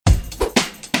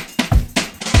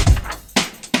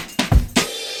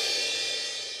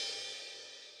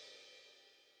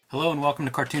Hello and welcome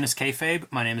to Cartoonist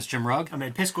Kayfabe. My name is Jim Rugg. I'm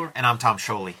Ed Piskor. And I'm Tom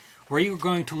Scholey. We're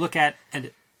going to look at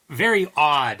a very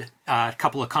odd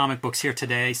couple of comic books here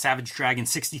today. Savage Dragon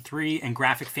 63 and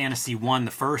Graphic Fantasy 1,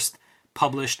 the first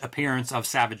published appearance of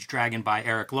Savage Dragon by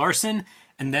Erik Larsen,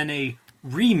 and then a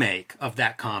remake of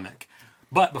that comic.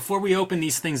 But before we open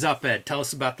these things up, Ed, tell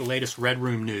us about the latest Red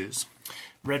Room news.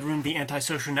 Red Room, the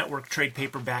Antisocial Network trade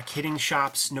paperback, hitting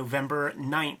shops November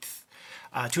 9th.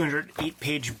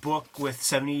 208-page book with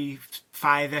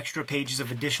 75 extra pages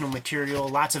of additional material,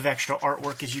 lots of extra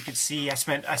artwork, as you can see. I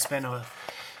spent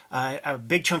a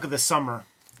big chunk of the summer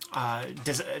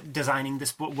designing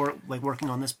this book, working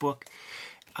on this book,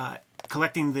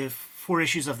 collecting the 4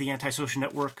 issues of the Antisocial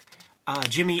Network.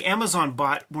 Jimmy, Amazon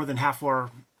bought more than half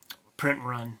our print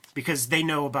run because they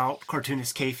know about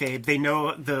Cartoonist Kayfabe. They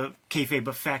know the Kayfabe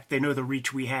effect. They know the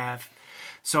reach we have.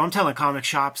 So I'm telling comic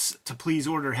shops to please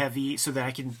order heavy so that I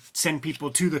can send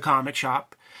people to the comic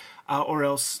shop, or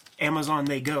else Amazon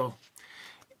they go.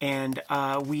 And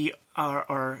we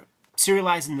are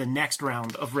serializing the next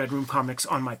round of Red Room comics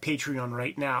on my Patreon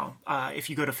right now. If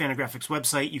you go to Fantagraphics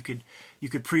website, you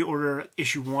could pre-order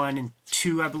issue 1 and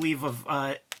 2, I believe, of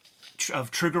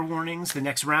Trigger Warnings, the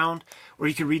next round, or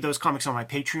you can read those comics on my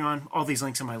Patreon. All these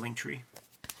links in my link tree.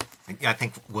 I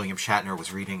think William Shatner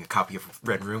was reading a copy of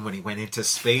Red Room when he went into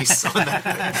space. On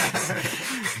that.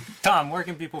 Tom, where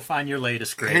can people find your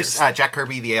latest greatest? Here's Jack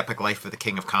Kirby, The Epic Life of the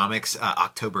King of Comics.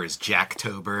 October is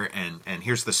Jacktober, and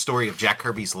here's the story of Jack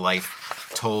Kirby's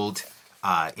life told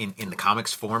in the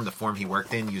comics form, the form he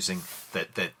worked in, using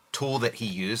the tool that he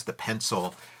used, the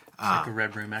pencil. Like a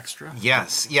Red Room extra.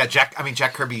 Yes, yeah. Jack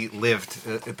Kirby lived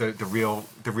the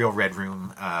real Red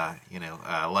Room,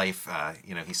 life.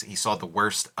 He saw the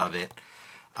worst of it,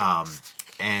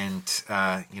 and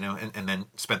then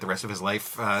spent the rest of his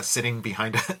life sitting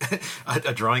behind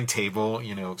a drawing table,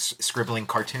 scribbling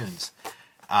cartoons.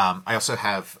 I also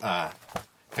have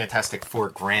Fantastic Four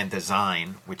Grand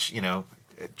Design, which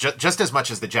just as much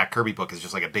as the Jack Kirby book is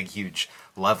just like a big huge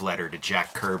love letter to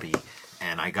Jack Kirby,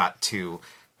 and I got to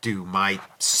do my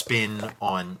spin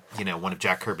on, one of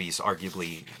Jack Kirby's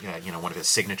arguably, one of his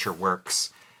signature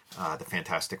works, the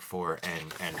Fantastic Four,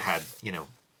 and had,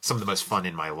 some of the most fun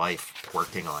in my life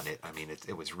working on it. I mean,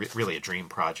 it was really a dream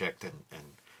project, and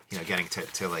getting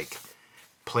to like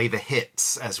play the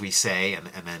hits, as we say, and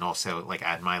then also like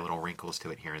add my little wrinkles to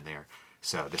it here and there.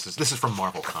 So this is from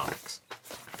Marvel Comics.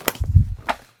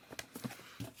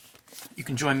 You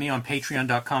can join me on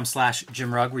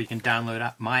patreon.com/JimRugg, where you can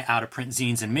download my out-of-print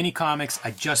zines and mini-comics.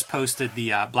 I just posted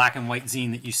the black and white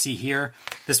zine that you see here.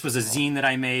 This was a zine that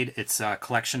I made. It's a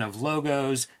collection of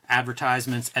logos,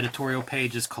 advertisements, editorial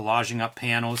pages, collaging up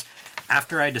panels.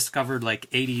 After I discovered like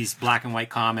 80s black and white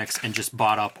comics and just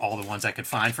bought up all the ones I could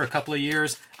find for a couple of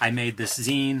years, I made this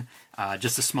zine,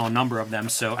 just a small number of them.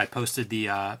 So I posted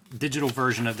the digital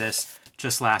version of this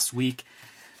just last week.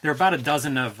 There are about a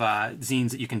dozen of zines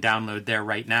that you can download there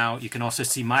right now. You can also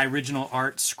see my original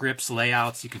art, scripts,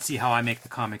 layouts. You can see how I make the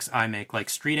comics I make, like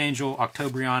Street Angel,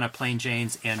 Octobriana, Plain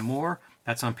Janes, and more.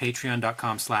 That's on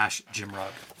patreon.com/JimRugg.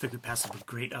 I think we passed up a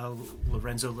great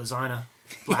Lorenzo Lozana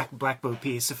Black Bow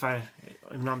piece, if I'm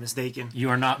not mistaken.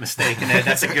 You are not mistaken, Ed.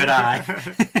 That's a good eye.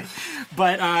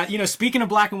 But, speaking of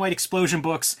black and white explosion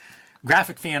books,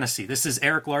 Graphic Fantasy. This is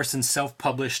Erik Larsen's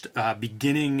self-published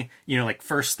beginning,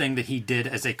 first thing that he did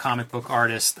as a comic book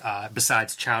artist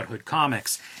besides childhood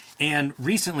comics. And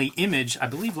recently, Image, I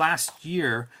believe last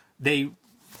year, they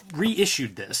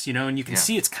reissued this, and you can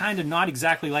see it's kind of not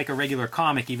exactly like a regular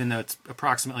comic, even though it's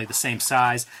approximately the same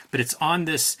size, but it's on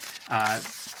this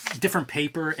different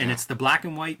paper, and it's the black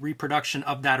and white reproduction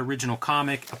of that original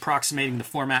comic, approximating the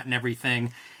format and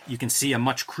everything. You can see a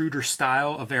much cruder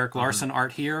style of Erik Larsen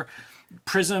art here.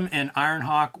 Prism and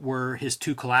Ironhawk were his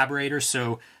 2 collaborators,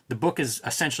 so the book is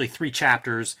essentially 3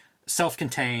 chapters,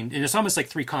 self-contained, and it's almost like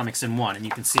 3 comics in one, and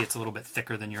you can see it's a little bit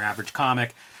thicker than your average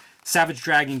comic. Savage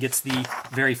Dragon gets the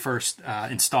very first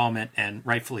installment, and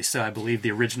rightfully so. I believe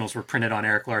the originals were printed on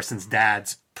Erik Larsen's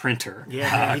dad's printer,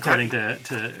 according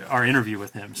to our interview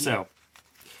with him. So,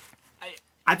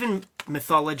 I've been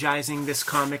mythologizing this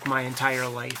comic my entire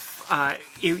life.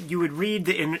 You would read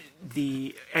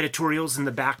the editorials in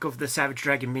the back of the Savage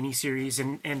Dragon miniseries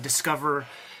and discover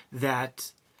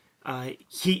that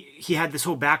he had this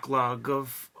whole backlog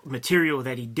of material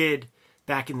that he did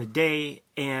back in the day,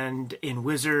 and in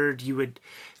Wizard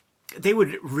they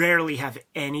would rarely have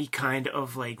any kind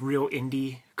of like real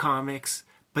indie comics,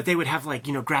 but they would have like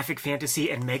Graphic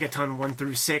Fantasy and Megaton 1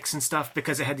 through 6 and stuff,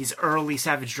 because it had these early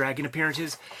Savage Dragon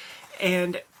appearances,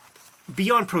 and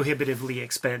beyond prohibitively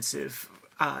expensive.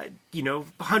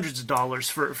 hundreds of dollars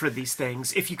for these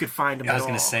things if you could find them. I was at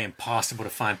going all. to say impossible to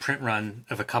find print run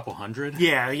of a couple hundred.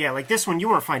 Yeah, like this one you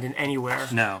weren't finding anywhere.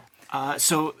 No.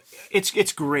 So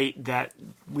it's great that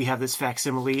we have this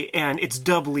facsimile, and it's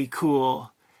doubly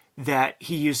cool that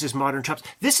he uses modern tropes.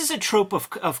 This is a trope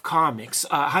of comics.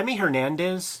 Jaime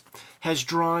Hernandez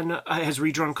has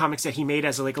redrawn comics that he made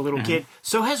as a little kid.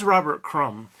 So has Robert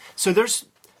Crumb. So there's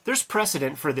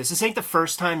precedent for this. This ain't the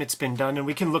first time it's been done, and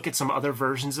we can look at some other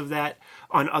versions of that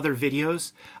on other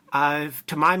videos.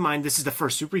 To my mind, this is the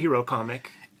first superhero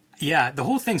comic. Yeah, the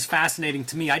whole thing's fascinating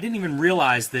to me. I didn't even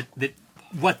realize that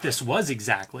what this was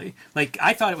exactly. Like,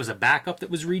 I thought it was a backup that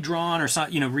was redrawn or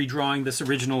something, redrawing this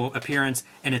original appearance,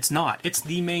 and it's not. It's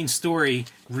the main story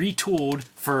retooled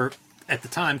for, at the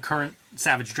time, current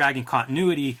Savage Dragon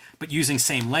continuity, but using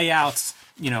same layouts,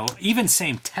 even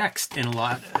same text in a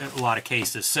lot of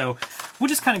cases. So we'll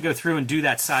just kind of go through and do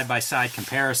that side-by-side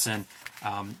comparison,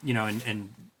 and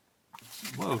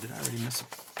whoa, did I already miss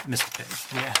a page?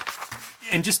 Yeah.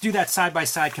 And just do that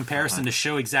side-by-side comparison to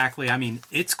show exactly,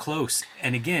 it's close.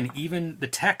 And again, even the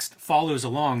text follows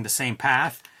along the same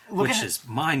path, which is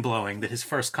mind-blowing that his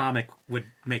first comic would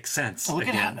make sense. Look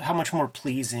at how much more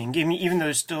pleasing. I mean, even though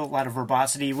there's still a lot of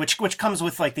verbosity, which comes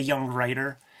with the young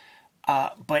writer,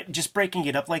 but just breaking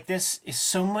it up like this is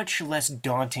so much less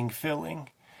daunting feeling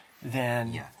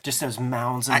than just those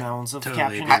mounds and mounds of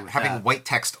totally captioning. Having white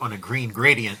text on a green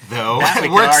gradient, though, That we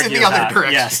could works in argue the other about,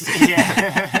 direction. yes.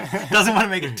 Yeah. Doesn't want to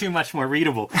make it too much more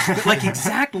readable. But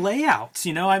exact layouts,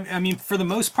 for the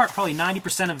most part, probably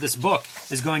 90% of this book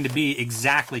is going to be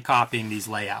exactly copying these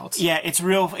layouts. Yeah, it's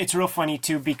real funny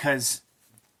too, because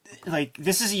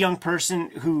this is a young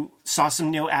person who saw some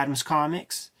Neil Adams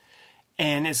comics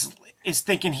and is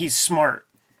thinking he's smart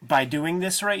by doing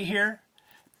this right here.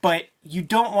 But you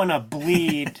don't want to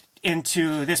bleed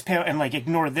into this panel and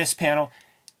ignore this panel.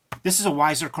 This is a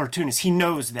wiser cartoonist. He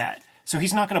knows that. So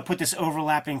he's not going to put this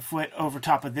overlapping foot over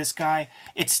top of this guy.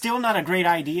 It's still not a great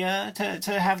idea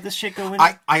to have this shit go in.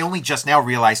 I only just now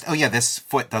realized, this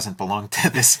foot doesn't belong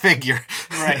to this figure.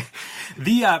 Right.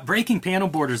 The breaking panel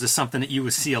borders is something that you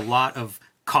would see a lot of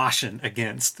caution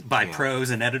against by pros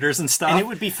and editors and stuff. And it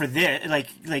would be for this,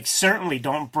 certainly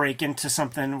don't break into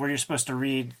something where you're supposed to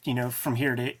read, from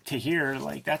here to here.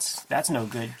 That's no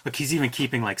good. Look, he's even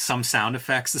keeping some sound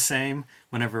effects the same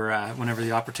whenever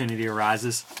the opportunity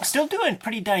arises. Still doing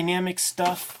pretty dynamic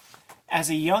stuff as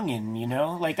a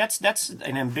youngin, that's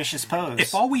an ambitious pose.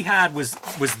 If all we had was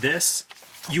this,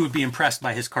 you would be impressed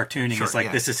by his cartooning. Sure,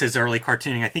 It's this is his early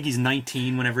cartooning. I think he's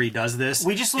 19 whenever he does this.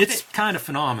 It's kind of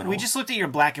phenomenal. We just looked at your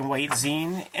black and white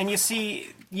zine, and you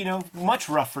see, much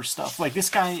rougher stuff. This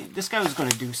guy was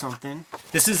going to do something.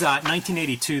 This is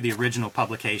 1982, the original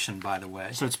publication, by the way.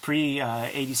 So it's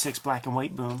pre-86 black and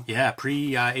white boom. Yeah,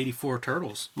 pre-84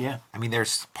 Turtles. Yeah.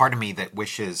 There's part of me that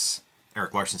wishes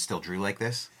Erik Larsen still drew like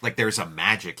this. There's a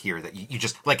magic here that you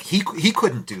just he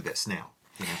couldn't do this now.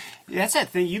 That's that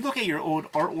thing. You look at your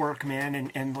old artwork, man,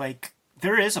 and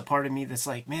there is a part of me that's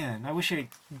man, I wish I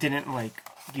didn't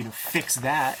fix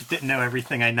that. Didn't know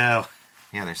everything I know.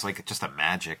 Yeah, there's just a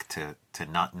magic to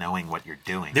not knowing what you're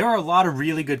doing. There are a lot of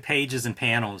really good pages and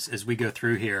panels as we go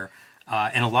through here,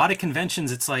 and a lot of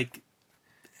conventions. It's I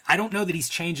don't know that he's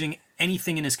changing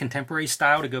anything in his contemporary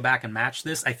style to go back and match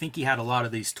this. I think he had a lot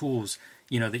of these tools,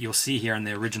 that you'll see here in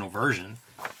the original version,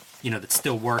 that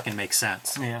still work and make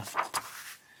sense. Yeah.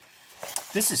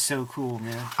 This is so cool,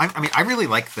 man. I really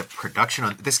like the production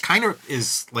on this. Kind of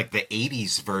is the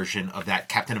 80s version of that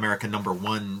Captain America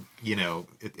 #1.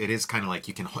 It is kind of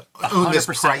you can own this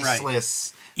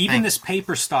priceless. Right. Even this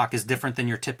paper stock is different than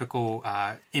your typical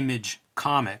Image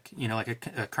comic.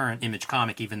 A current Image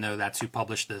comic. Even though that's who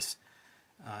published this,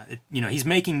 he's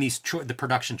making the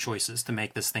production choices to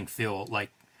make this thing feel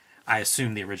like, I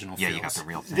assume, the original. Yeah, feels. you got the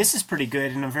real thing. This is pretty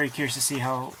good, and I'm very curious to see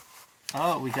how.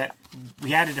 Oh,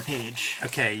 we added a page.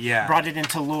 Okay, yeah. Brought it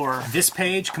into lore. This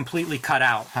page completely cut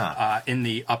out in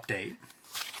the update.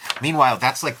 Meanwhile,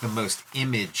 that's the most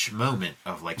Image moment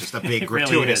of just a big really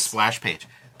gratuitous is. splash page.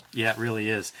 Yeah, it really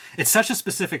is. It's such a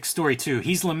specific story too.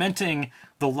 He's lamenting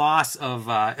the loss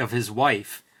of his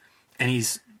wife, and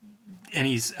he's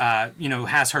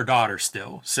has her daughter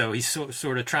still. So he's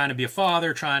sort of trying to be a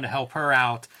father, trying to help her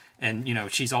out, and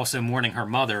she's also mourning her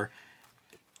mother.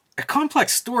 A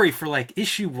complex story for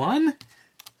issue 1.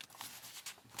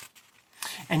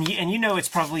 And it's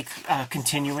probably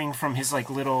continuing from his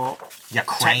little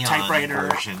crayon typewriter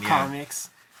version, comics.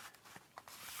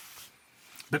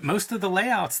 But most of the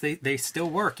layouts they still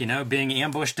work. Being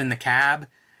ambushed in the cab.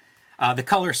 The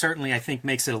color certainly I think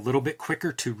makes it a little bit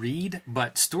quicker to read,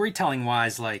 but storytelling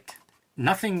wise,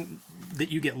 nothing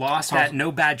that you get lost at,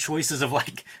 no bad choices of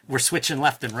like we're switching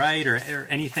left and right or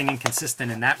anything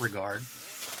inconsistent in that regard.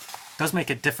 Does make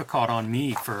it difficult on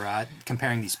me for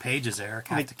comparing these pages,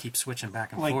 Eric. I have to keep switching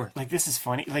back and forth. Like this is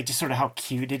funny, like just sort of how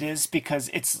cute it is because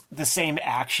it's the same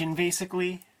action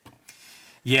basically.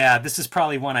 Yeah, this is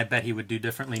probably one I bet he would do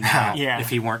differently now Yeah. if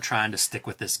he weren't trying to stick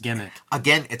with this gimmick.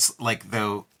 Again, it's like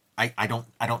though I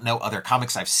don't know other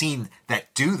comics I've seen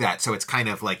that do that, so it's kind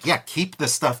of like, yeah, keep the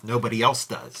stuff nobody else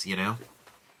does, you know?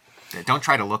 Don't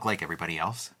try to look like everybody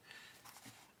else.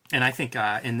 And I think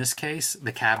in this case,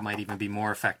 the cab might even be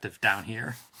more effective down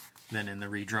here than in the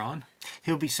redrawn.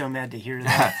 He'll be so mad to hear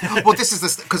that. Well, this is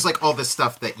this because like all this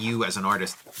stuff that you as an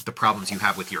artist, the problems you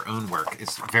have with your own work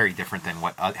is very different than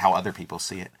how other people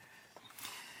see it.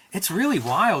 It's really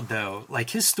wild, though. Like,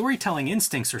 his storytelling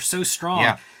instincts are so strong.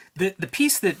 Yeah. The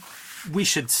piece that we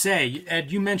should say, Ed,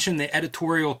 you mentioned the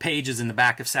editorial pages in the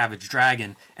back of Savage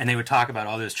Dragon, and they would talk about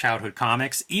all those childhood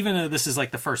comics. Even though this is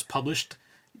like the first published,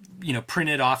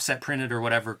 printed, offset printed, or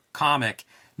whatever comic,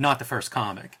 not the first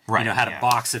comic. Right, Had yeah. a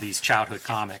box of these childhood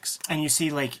comics. And you see,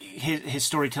 like, his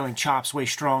storytelling chops way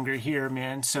stronger here,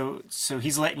 man. So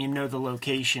he's letting you know the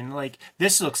location. Like,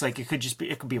 this looks like it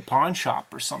could be a pawn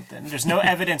shop or something. There's no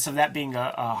evidence of that being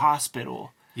a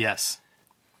hospital. Yes.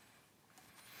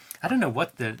 I don't know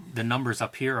what the numbers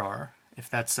up here are. If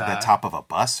that's The top of a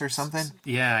bus or something?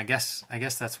 yeah, I guess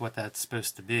that's what that's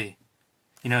supposed to be.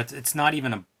 It's not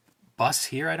even a bus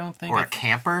here. I don't think. Or a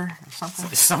camper or something?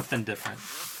 It's something different.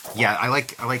 Yeah, I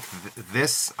like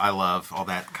this. I love all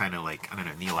that kind of like, I don't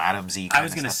know, Neil Adams-y kind I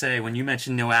was of going to stuff. say, when you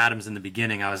mentioned Neil Adams in the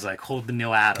beginning, I was like, hold the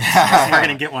Neil Adams. We're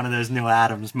going to get one of those Neil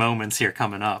Adams moments here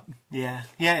coming up. Yeah.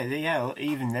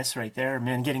 Even this right there,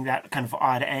 man, getting that kind of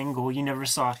odd angle you never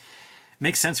saw.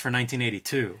 Makes sense for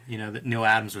 1982, that Neil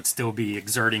Adams would still be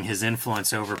exerting his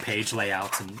influence over page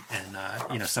layouts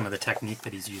and some of the technique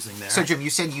that he's using there. So, Jim,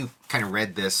 you said you kind of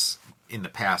read this in the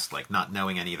past, like not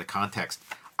knowing any of the context.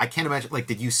 I can't imagine, like,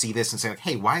 did you see this and say, like,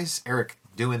 hey, why is Eric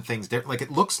doing things different? Like, it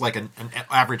looks like an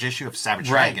average issue of Savage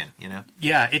Right. Dragon,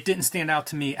 Yeah, it didn't stand out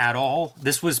to me at all.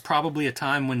 This was probably a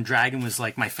time when Dragon was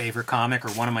like my favorite comic or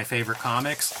one of my favorite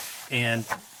comics, and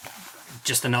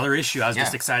just another issue. I was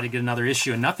just excited to get another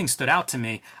issue, and nothing stood out to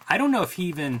me. I don't know if he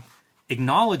even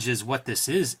acknowledges what this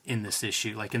is in this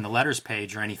issue, like in the letters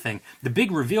page or anything. The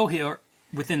big reveal here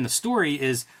within the story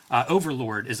is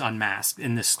Overlord is unmasked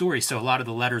in this story, so a lot of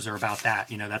the letters are about that.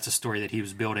 That's a story that he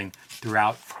was building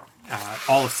throughout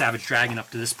all of Savage Dragon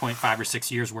up to this point, 5 or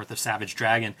 6 years worth of Savage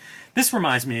Dragon. This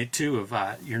reminds me too of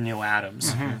your Neil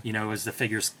Adams, as the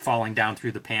figures falling down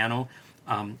through the panel.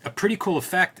 A pretty cool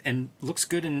effect, and looks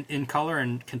good in color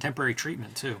and contemporary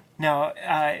treatment too. Now,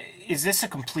 is this a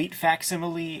complete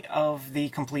facsimile of the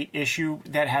complete issue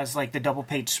that has like the double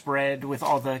page spread with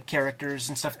all the characters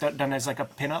and stuff done as like a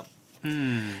pinup?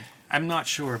 I'm not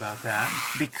sure about that.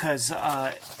 Because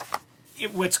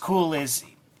what's cool is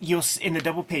in the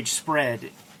double page spread,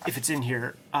 if it's in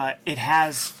here, it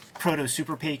has Proto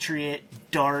Super Patriot,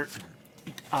 Dart,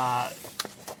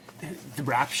 the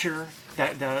Rapture,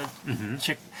 the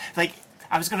chick. Like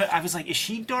I was like, is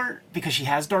she Dart? Because she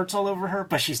has darts all over her,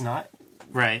 but she's not.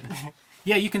 Right.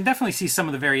 Yeah, you can definitely see some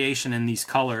of the variation in these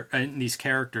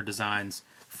character designs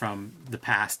from the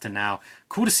past to now.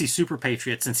 Cool to see Super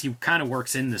Patriot, since he kind of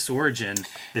works in this origin,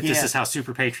 that this is how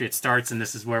Super Patriot starts and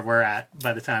this is where we're at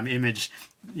by the time Image,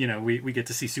 we get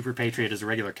to see Super Patriot as a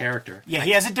regular character. Yeah,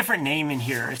 he has a different name in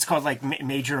here. It's called like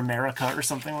Major America or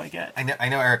something like that. I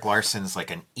know Eric Larson's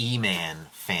like an E-Man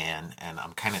fan, and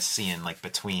I'm kind of seeing like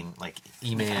between like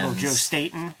E-Man's... Oh, Joe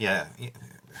Staten? Yeah,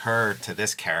 her to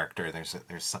this character,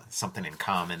 there's something in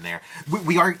common there.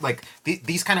 We are like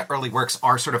these kind of early works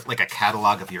are sort of like a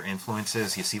catalog of your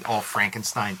influences. You see all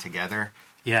Frankenstein together.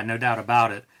 Yeah, no doubt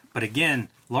about it. But again,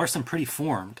 Larson pretty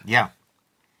formed. Yeah,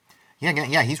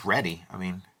 he's ready. I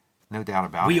mean, no doubt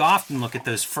about it. We often look at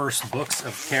those first books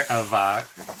of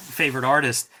favorite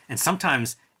artists, and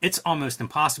sometimes it's almost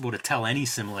impossible to tell any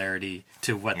similarity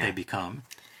to what they become.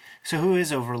 So who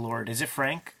is Overlord? Is it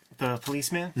Frank, the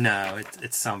policeman? No,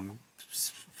 it's some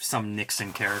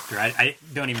Nixon character. I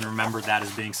don't even remember that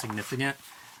as being significant.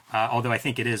 Although I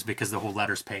think it is, because the whole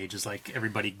letters page is like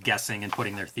everybody guessing and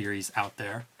putting their theories out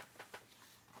there.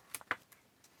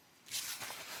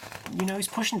 He's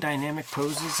pushing dynamic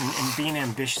poses and being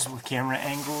ambitious with camera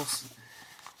angles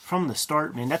from the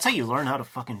start, man. That's how you learn how to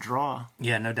fucking draw.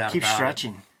 Yeah, no doubt Keep about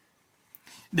stretching. it.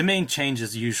 The main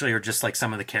changes usually are just like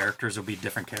some of the characters will be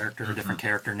different character, a different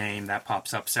character name that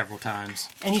pops up several times.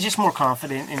 And he's just more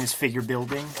confident in his figure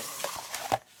building.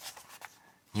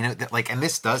 And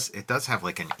this does have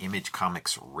like an Image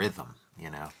Comics rhythm,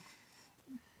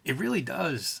 It really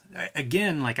does.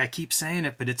 Again, like I keep saying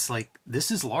it, but it's like this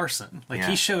is Larson. Like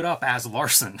he showed up as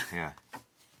Larson. Yeah.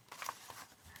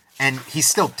 And he's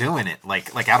still doing it.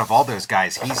 Like out of all those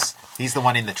guys, he's the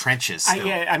one in the trenches still.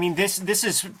 I mean, this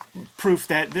is proof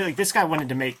that like this guy wanted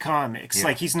to make comics. Yeah.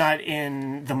 Like he's not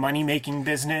in the money making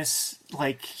business.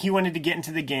 Like he wanted to get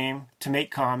into the game to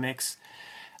make comics,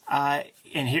 and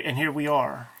here we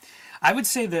are. I would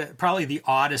say that probably the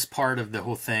oddest part of the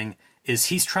whole thing is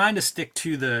he's trying to stick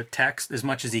to the text as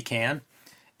much as he can,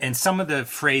 and some of the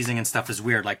phrasing and stuff is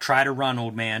weird. Like "try to run,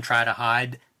 old man," "try to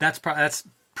hide." That's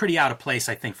pretty out of place,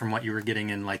 I think, from what you were getting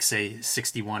in like say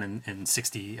 61 and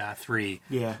 63.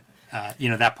 Yeah.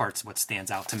 That part's what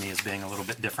stands out to me as being a little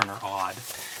bit different or odd.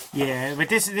 Yeah, but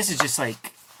this is just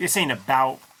like this ain't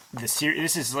about the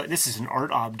series. This is an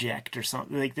art object or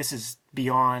something. Like this is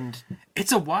beyond.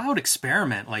 It's a wild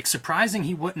experiment. Like surprising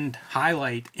he wouldn't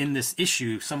highlight in this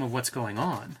issue some of what's going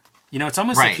on. It's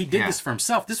almost like he did this for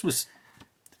himself. This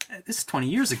is 20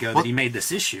 years ago that he made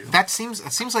this issue. It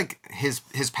seems like his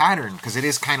pattern, because it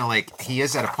is kind of like he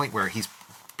is at a point where he's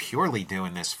purely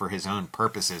doing this for his own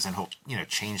purposes, and he'll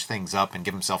change things up and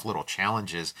give himself little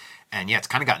challenges. And it's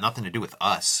kind of got nothing to do with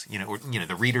us, or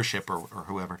the readership or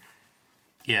whoever.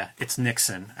 Yeah, it's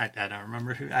Nixon. I don't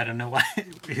remember who. I don't know why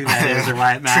who that is or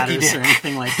why it matters or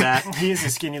anything like that. He is a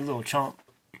skinny little chump.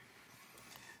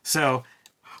 So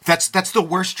that's the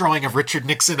worst drawing of Richard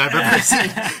Nixon I've ever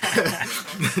seen.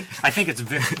 I think it's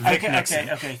Vic Nixon.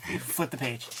 Okay. Flip the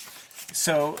page.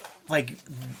 So, like,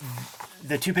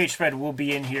 the 2-page spread will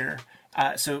be in here.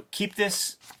 So keep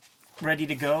this ready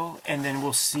to go, and then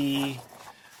we'll see,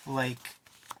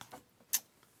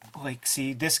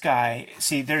 see this guy.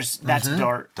 See, that's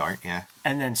Dart. Dart, yeah.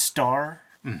 And then Star.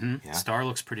 Mm-hmm. Yeah. Star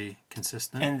looks pretty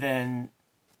consistent. And then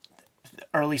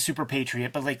early Super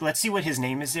Patriot. But, let's see what his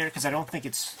name is there, because I don't think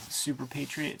it's Super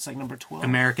Patriot. It's, number 12.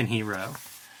 American Hero.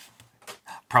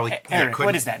 Probably. Eric,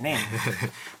 what is that name?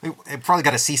 It probably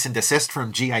got a cease and desist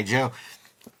from G.I. Joe.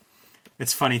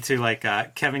 It's funny, too.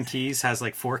 Kevin Keyes has,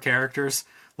 4 characters.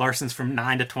 Larson's from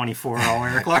 9 to 24 are all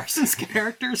Eric Larson's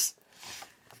characters.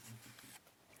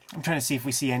 I'm trying to see if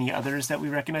we see any others that we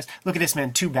recognize. Look at this,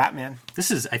 man. 2 Batman.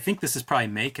 I think this is probably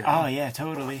Mako. Oh, yeah,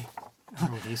 totally.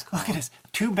 What he's called. Look at this.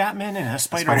 2 Batman and a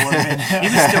Spider-Woman. He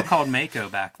was still called Mako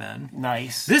back then.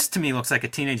 Nice. This, to me, looks like a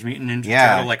Teenage Mutant Ninja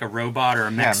Turtle, like a robot or a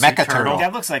Mecha Turtle.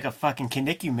 That looks like a fucking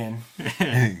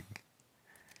Kaneki-man.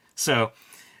 So.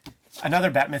 Another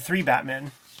Batman. 3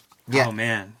 Batman. Yeah. Oh,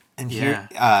 man. And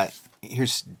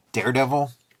here's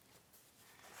Daredevil.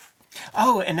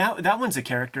 Oh, and that one's a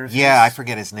character. I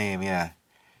forget his name, yeah.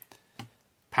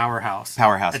 Powerhouse.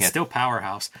 It's still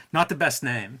Powerhouse. Not the best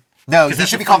name. No, he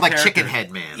should be called Chicken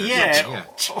Head Man. Yeah.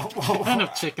 Kind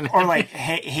of chicken head. Or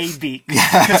hay beak.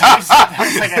 Because that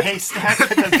was like a haystack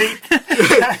with a beak.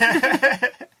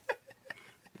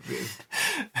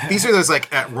 These are those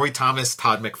Roy Thomas,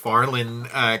 Todd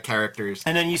McFarlane characters.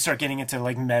 And then you start getting into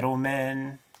Metal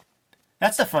Men.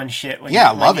 That's the fun shit.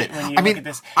 I love it. When you look at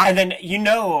this. And then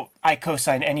I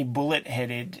co-sign any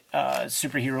bullet-headed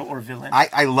superhero or villain.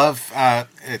 I love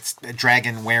it's a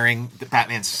dragon wearing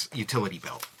Batman's utility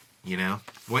belt.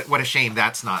 What a shame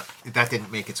that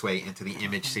didn't make its way into the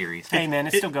Image series. Hey man,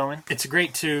 it's still going. It's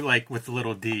great too, with the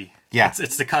little D. Yeah,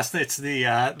 it's the custom. It's the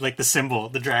the symbol,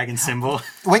 the dragon symbol.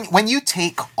 When you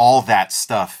take all that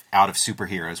stuff out of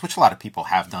superheroes, which a lot of people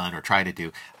have done or try to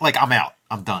do, I'm out.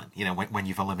 I'm done. When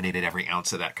you've eliminated every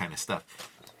ounce of that kind of stuff.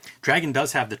 Dragon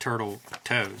does have the turtle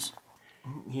toes.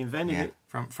 He invented it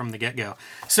from the get-go.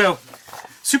 So,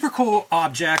 super cool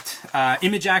object.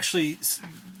 Image actually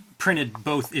printed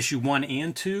both issue 1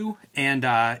 and 2,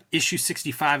 and issue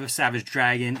 65 of Savage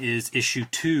Dragon is issue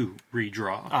 2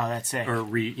 redraw. Oh, that's it. Or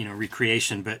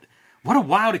recreation. But what a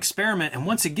wild experiment! And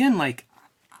once again,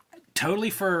 totally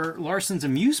for Larson's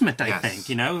amusement, I think.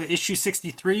 Issue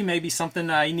 63, maybe something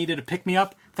he needed to pick me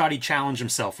up. Thought he'd challenge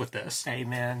himself with this. Hey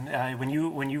man, when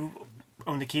you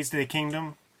own the keys to the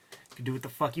kingdom, you can do what the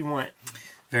fuck you want.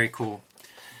 Very cool.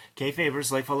 K Favors,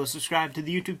 follow, subscribe to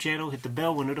the YouTube channel, hit the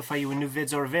bell, we'll notify you when new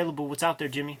vids are available. What's out there,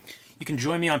 Jimmy? You can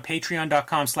join me on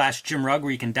patreon.com/JimRugg,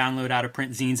 where you can download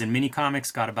out-of-print zines and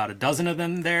mini-comics. Got about a dozen of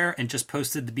them there, and just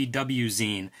posted the BW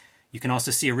zine. You can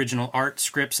also see original art,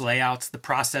 scripts, layouts, the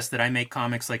process that I make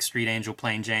comics like Street Angel,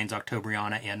 Plain Janes,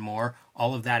 Octobriana, and more.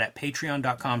 All of that at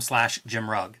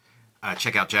patreon.com/JimRugg.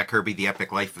 Check out Jack Kirby, The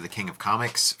Epic Life of the King of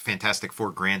Comics. Fantastic Four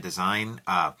Grand Design.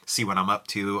 See what I'm up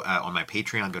to on my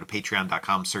Patreon. Go to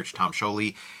patreon.com, search Tom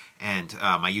Scholey, and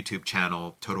my YouTube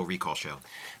channel, Total Recall Show.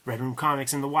 Red Room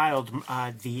Comics in the Wild,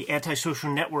 the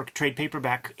Antisocial Network trade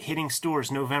paperback hitting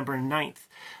stores November 9th.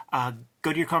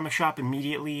 Go to your comic shop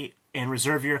immediately. and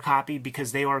reserve your copy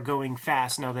because they are going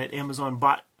fast now that Amazon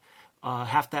bought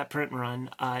half that print run.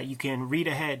 You can read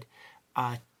ahead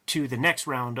to the next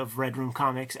round of Red Room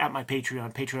Comics at my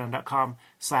Patreon,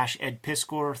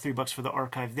 patreon.com/edpiskor, $3 for the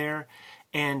archive there.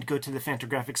 And go to the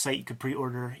Fantagraphics site. You could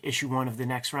pre-order issue 1 of the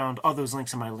next round. All those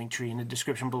links in my link tree in the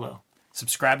description below.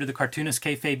 Subscribe to the Cartoonist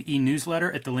Kayfabe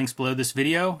e-newsletter at the links below this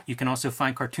video. You can also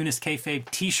find Cartoonist Kayfabe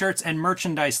t-shirts and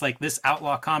merchandise like this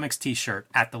Outlaw Comics t-shirt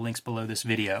at the links below this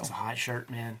video. It's a hot shirt,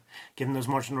 man. Give them those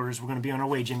marching orders. We're going to be on our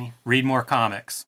way, Jimmy. Read more comics.